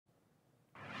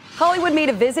Hollywood made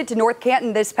a visit to North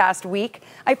Canton this past week.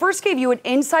 I first gave you an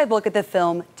inside look at the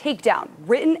film Takedown,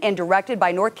 written and directed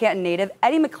by North Canton native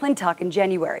Eddie McClintock in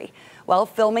January. Well,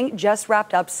 filming just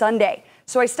wrapped up Sunday.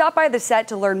 So I stopped by the set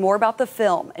to learn more about the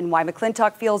film and why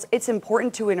McClintock feels it's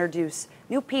important to introduce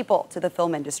new people to the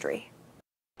film industry.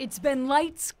 It's been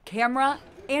lights, camera,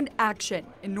 and action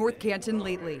in North Canton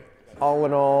lately. All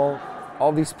in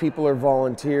all these people are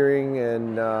volunteering,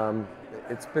 and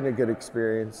it's been a good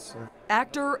experience.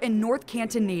 Actor and North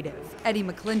Canton native Eddie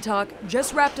McClintock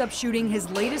just wrapped up shooting his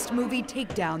latest movie,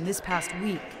 Takedown, this past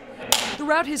week.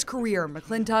 Throughout his career,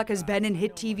 McClintock has been in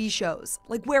hit TV shows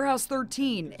like Warehouse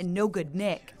 13 and No Good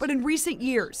Nick. But in recent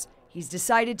years, he's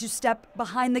decided to step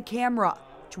behind the camera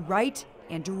to write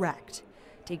and direct.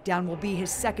 Takedown will be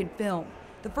his second film.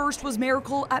 The first was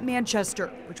Miracle at Manchester,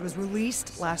 which was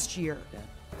released last year.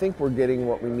 I think we're getting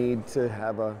what we need to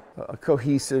have a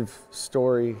cohesive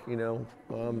story,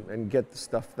 and get the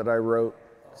stuff that I wrote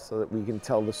so that we can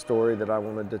tell the story that I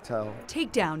wanted to tell.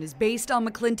 Takedown is based on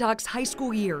McClintock's high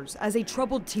school years as a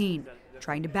troubled teen,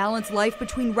 trying to balance life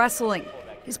between wrestling,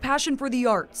 his passion for the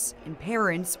arts, and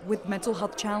parents with mental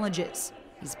health challenges.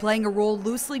 He's playing a role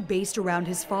loosely based around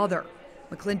his father.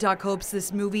 McClintock hopes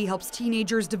this movie helps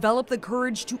teenagers develop the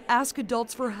courage to ask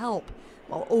adults for help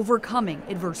while overcoming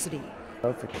adversity.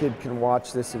 If a kid can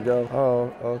watch this and go,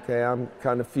 oh, okay, I'm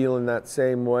kind of feeling that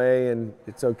same way, and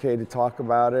it's okay to talk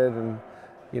about it, and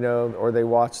or they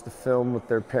watch the film with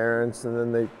their parents, and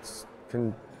then they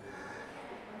can,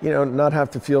 not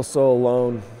have to feel so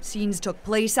alone. Scenes took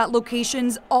place at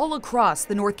locations all across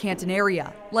the North Canton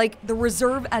area, like the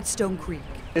Reserve at Stone Creek.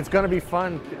 It's going to be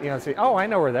fun, to see, oh, I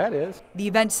know where that is. The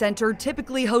event center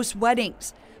typically hosts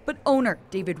weddings, but owner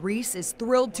David Reese is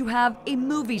thrilled to have a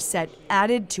movie set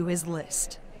added to his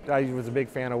list. I was a big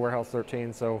fan of Warehouse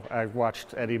 13, so I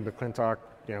watched Eddie McClintock,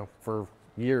 for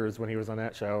years when he was on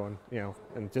that show,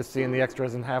 and just seeing the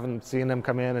extras and seeing them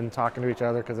come in and talking to each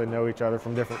other because they know each other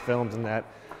from different films and that.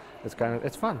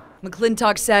 It's fun.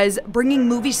 McClintock says bringing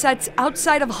movie sets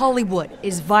outside of Hollywood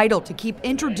is vital to keep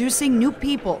introducing new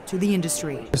people to the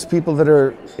industry. There's people that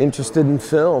are interested in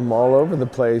film all over the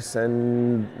place,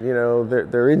 and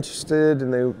they're interested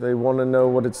and they want to know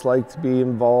what it's like to be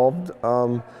involved,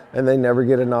 and they never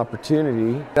get an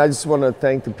opportunity. I just want to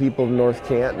thank the people of North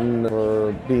Canton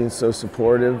for being so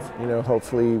supportive.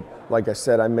 Hopefully, like I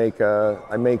said, I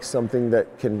make something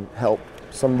that can help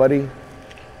somebody.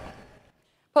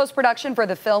 Post-production for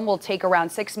the film will take around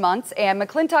 6 months, and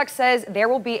McClintock says there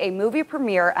will be a movie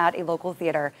premiere at a local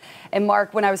theater. And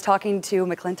Mark, when I was talking to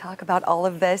McClintock about all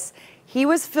of this, he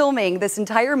was filming this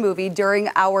entire movie during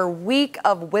our week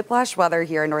of whiplash weather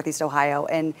here in Northeast Ohio,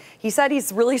 and he said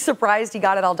he's really surprised he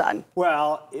got it all done.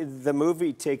 Well, the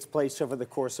movie takes place over the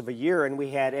course of a year, and we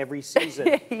had every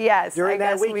season. Yes, during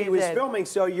that week he was filming,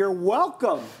 so you're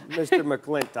welcome, Mr.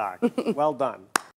 McClintock. Well done.